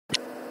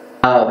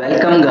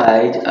Welcome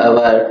guys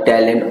our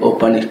Talend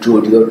Open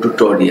Studio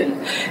tutorial.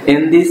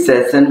 In this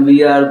session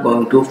we are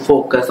going to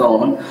focus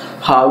on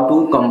how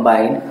to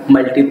combine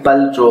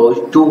multiple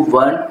rows to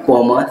one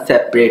comma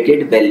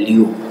separated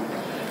value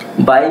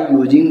by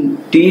using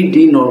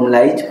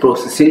tDenormalize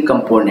processing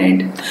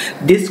component.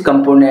 This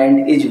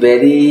component is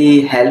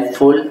very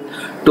helpful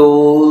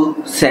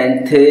to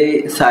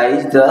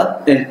synthesize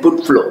the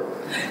input flow.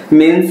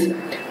 Means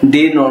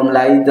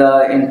denormalize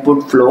the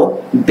input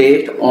flow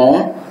based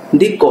on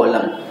the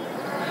column.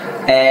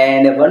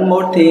 And one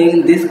more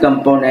thing, this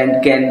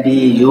component can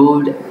be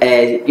used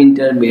as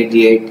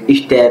intermediate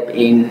step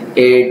in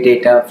a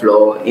data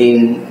flow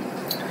in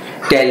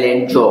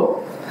Talend job.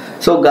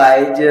 So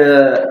guys,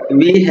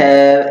 we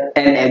have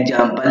an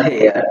example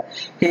here.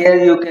 Here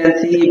you can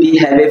see we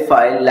have a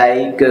file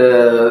like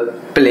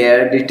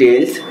player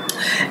details,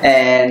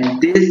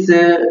 and this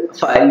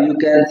file you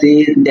can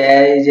see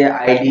there is a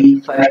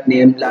ID, first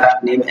name,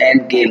 last name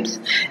and games,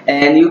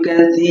 and you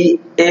can see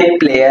a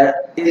player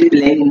is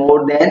playing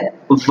more than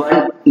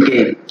one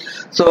game.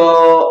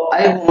 So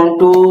I want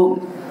to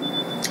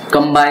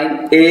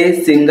combine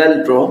a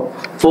single row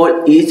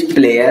for each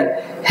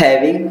player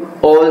having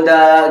all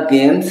the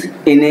games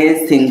in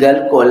a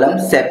single column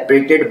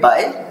separated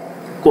by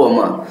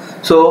comma.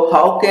 So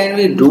how can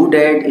we do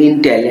that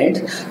in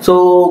Talend?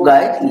 So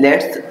guys,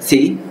 let's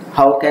see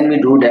how can we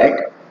do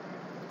that.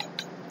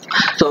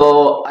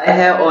 So I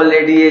have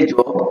already a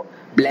job,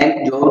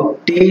 blank job,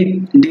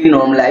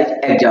 tDenormalize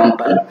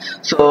example.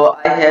 So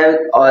I have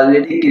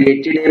already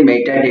created a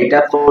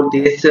metadata for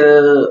this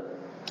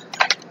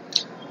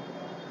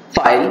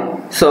file.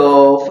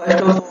 So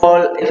first of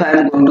all, if I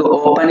am going to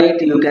open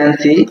it, you can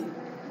see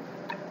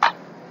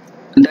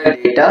the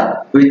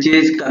data which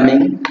is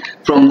coming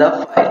from the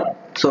file.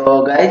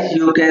 So guys,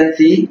 you can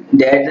see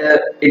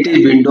that it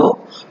is window,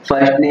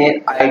 first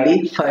name,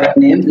 ID, first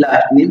name,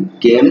 last name,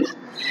 games.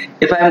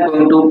 If I am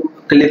going to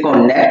click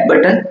on next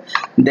button,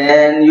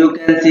 then you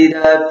can see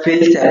the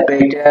field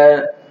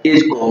separator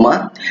is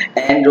comma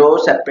and row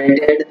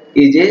separated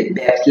is a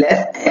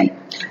backslash n,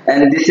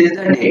 and this is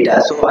the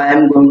data. So I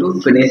am going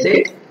to finish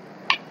it.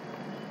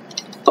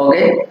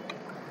 Okay.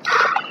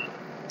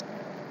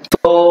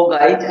 So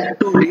guys,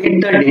 to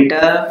read the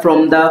data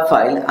from the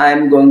file, I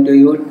am going to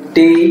use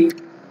t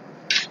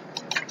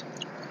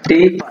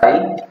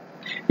file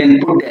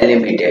input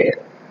delimited.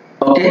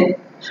 Okay.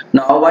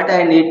 Now what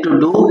I need to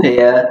do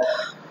here,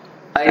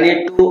 I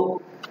need to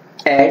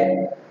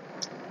add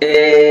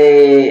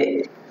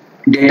a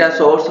data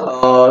source.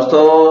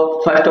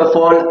 So first of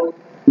all,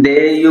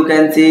 there you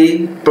can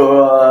see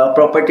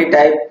property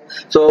type,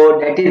 so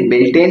that is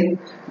built-in,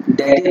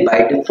 that is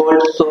by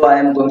default. So I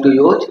am going to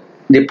use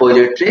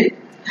repository,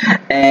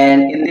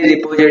 and in the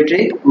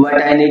repository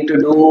what I need to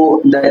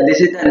do, this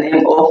is the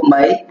name of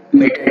my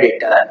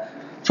metadata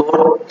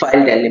for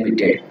file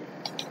delimited.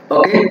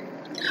 Okay.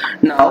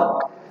 Now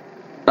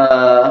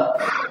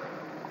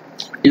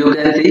you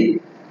can see.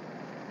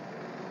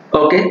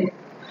 Okay,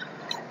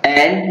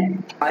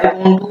 and I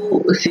want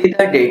to see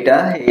the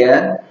data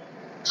here,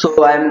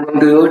 so I am going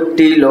to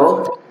use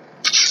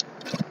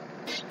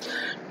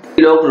tlog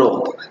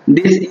row.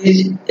 This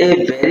is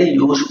a very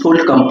useful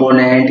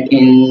component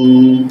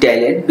in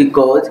Talend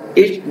because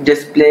it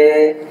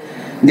displays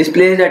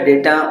the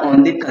data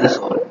on the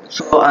console.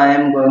 So I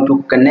am going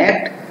to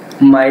connect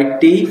my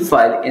t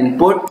file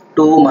input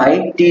to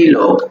my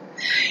tlog.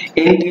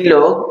 In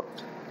tlog,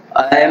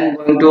 I am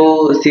going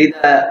to see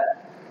the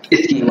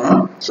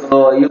schema.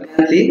 So you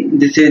can see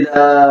this is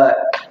the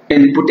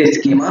input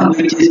schema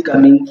which is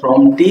coming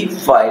from the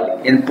file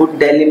input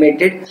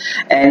delimited,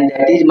 and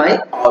that is my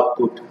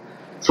output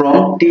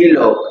from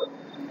tlog.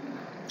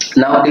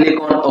 Now click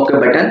on OK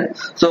button.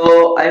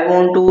 So I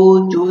want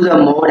to choose a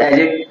mode as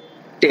a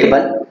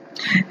table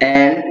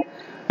and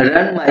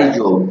run my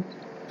job.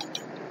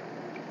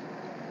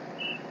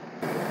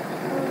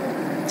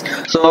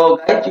 So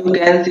guys, you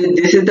can see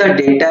this is the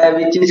data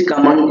which is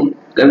coming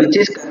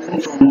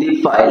from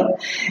the file.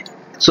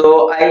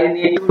 So I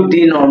need to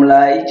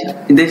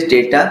denormalize this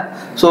data.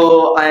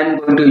 So I am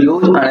going to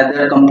use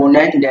another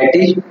component, that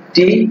is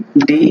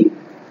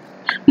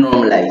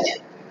tDenormalize.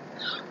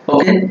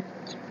 Okay,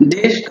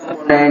 this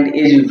component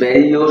is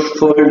very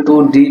useful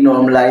to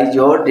denormalize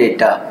your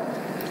data.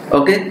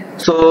 Okay,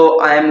 so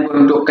I am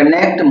going to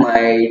connect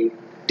my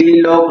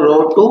tlog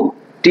row to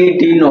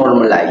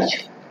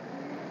tDenormalize.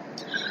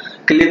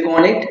 Click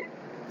on it.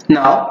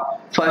 Now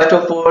first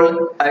of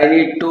all, I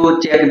need to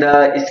check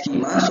the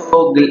schema.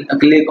 So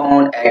click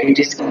on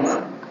edit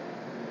schema.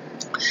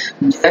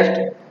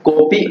 Just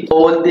copy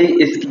all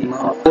the schema,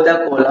 all the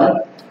column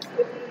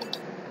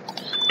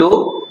to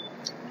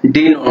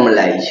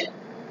denormalize.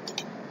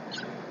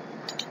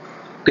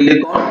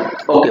 Click on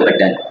OK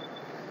button.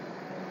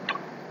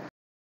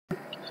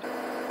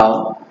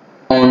 Now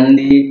on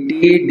the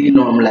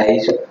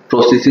tDenormalize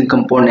processing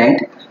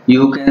component,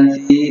 you can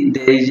see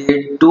there is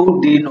a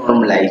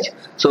tDenormalize.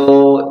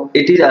 So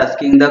it is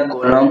asking the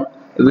column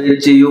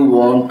which you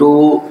want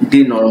to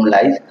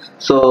denormalize.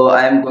 So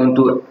I am going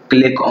to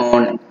click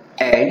on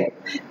add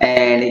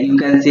and you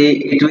can see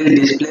it will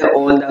display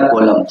all the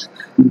columns.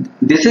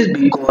 This is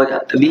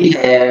because we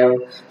have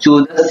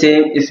choose the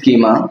same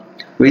schema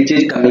which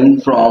is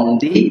coming from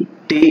the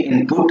t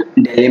input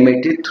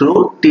delimited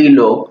through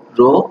tlog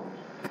row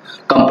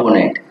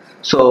component.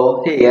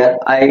 So here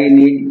I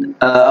need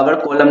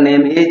our column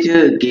name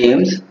is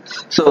games.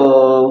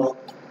 So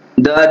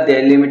the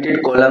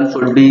delimited column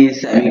should be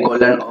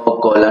semicolon or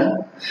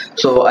colon.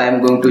 So I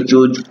am going to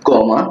choose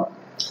comma,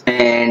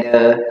 and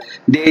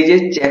there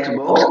is a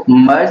checkbox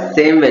merge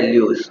same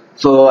values.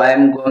 So I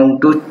am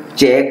going to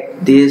check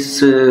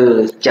this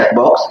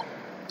checkbox.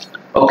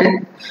 Okay,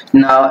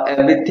 now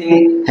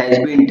everything has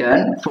been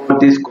done for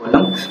this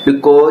column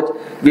because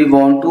we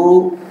want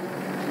to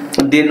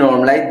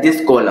denormalize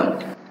this column.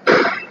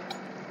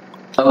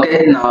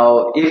 Okay,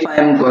 now if I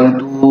am going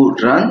to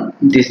run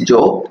this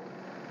job,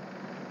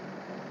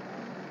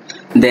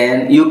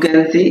 then you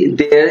can see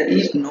there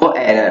is no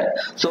error.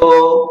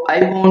 So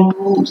I want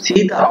to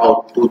see the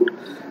output.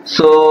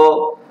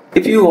 So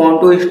if you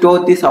want to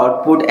store this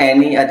output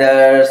any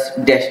other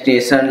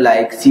destination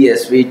like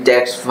CSV,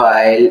 text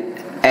file,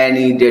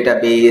 any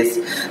database,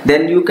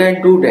 then you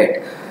can do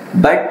that.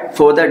 But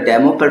for the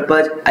demo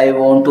purpose I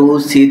want to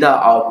see the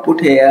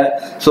output here,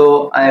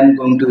 so I am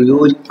going to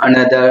use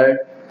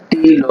another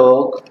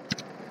tlog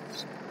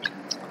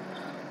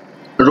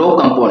row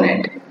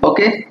component.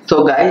 Okay,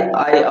 so guys,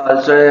 I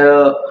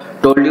also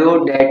told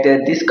you that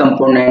this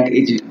component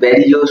is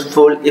very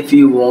useful if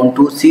you want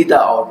to see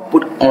the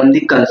output on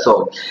the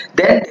console.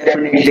 Then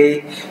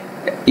definitely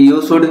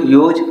you should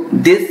use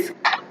this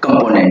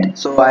component.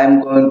 So I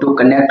am going to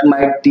connect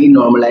my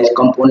tNormalize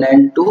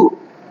component to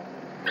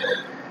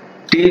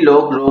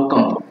tlog row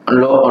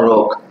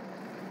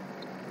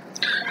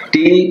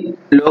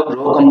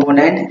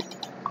component.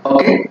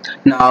 Okay,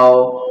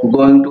 now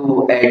going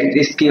to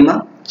edit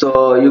schema.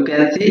 So you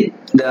can see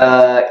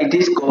it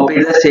is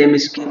copied the same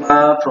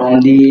schema from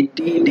the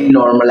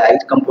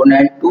tDenormalize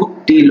component to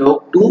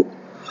tlog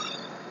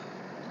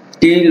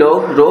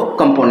row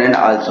component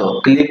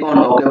also. Click on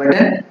OK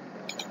button.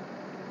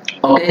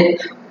 Okay,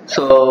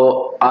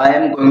 so I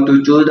am going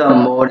to choose the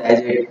mode as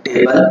a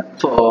table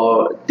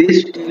for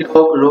this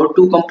tlog row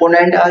 2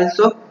 component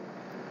also,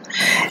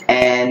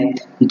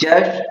 and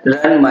just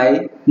run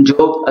my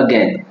job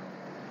again.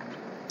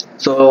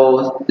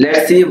 So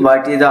let's see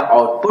what is the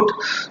output.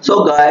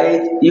 So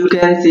guys, you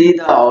can see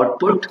the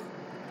output.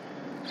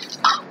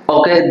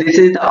 Okay, this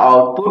is the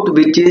output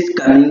which is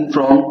coming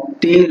from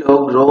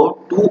tlog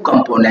row 2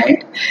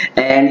 component,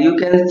 and you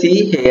can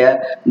see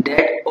here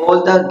that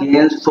all the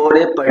games for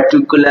a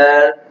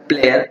particular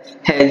player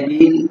has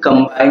been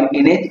combined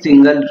in a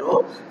single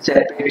row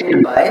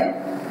separated by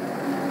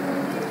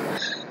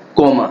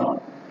comma.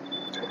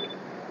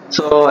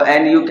 So,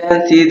 and you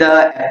can see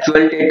the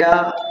actual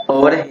data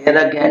over here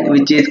again,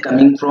 which is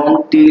coming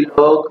from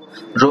tlog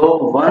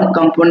row 1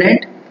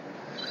 component.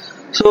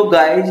 So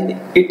guys,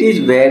 it is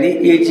very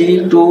easy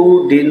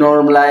to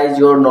denormalize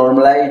your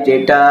normalized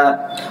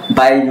data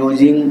by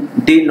using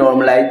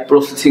denormalize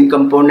processing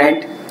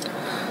component.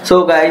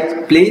 So guys,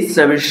 please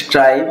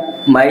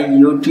subscribe my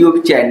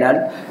YouTube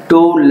channel to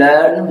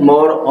learn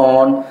more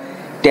on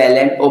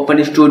Talend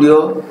Open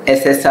Studio,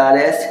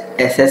 SSRS,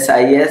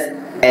 SSIS,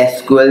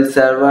 SQL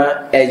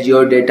Server,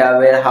 Azure Data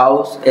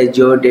Warehouse,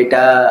 Azure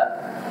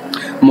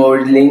Data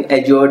Modeling,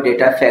 Azure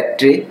Data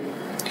Factory.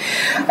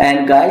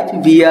 And guys,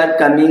 we are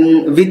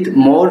coming with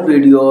more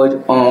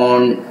videos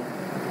on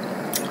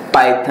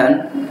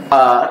Python,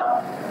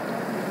 R,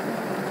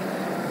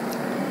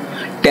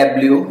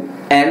 W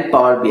and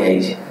Power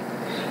BI.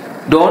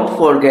 Don't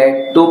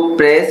forget to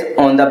press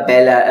on the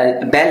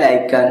bell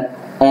icon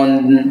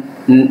on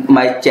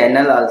my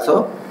channel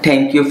also.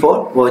 Thank you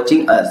for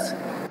watching us.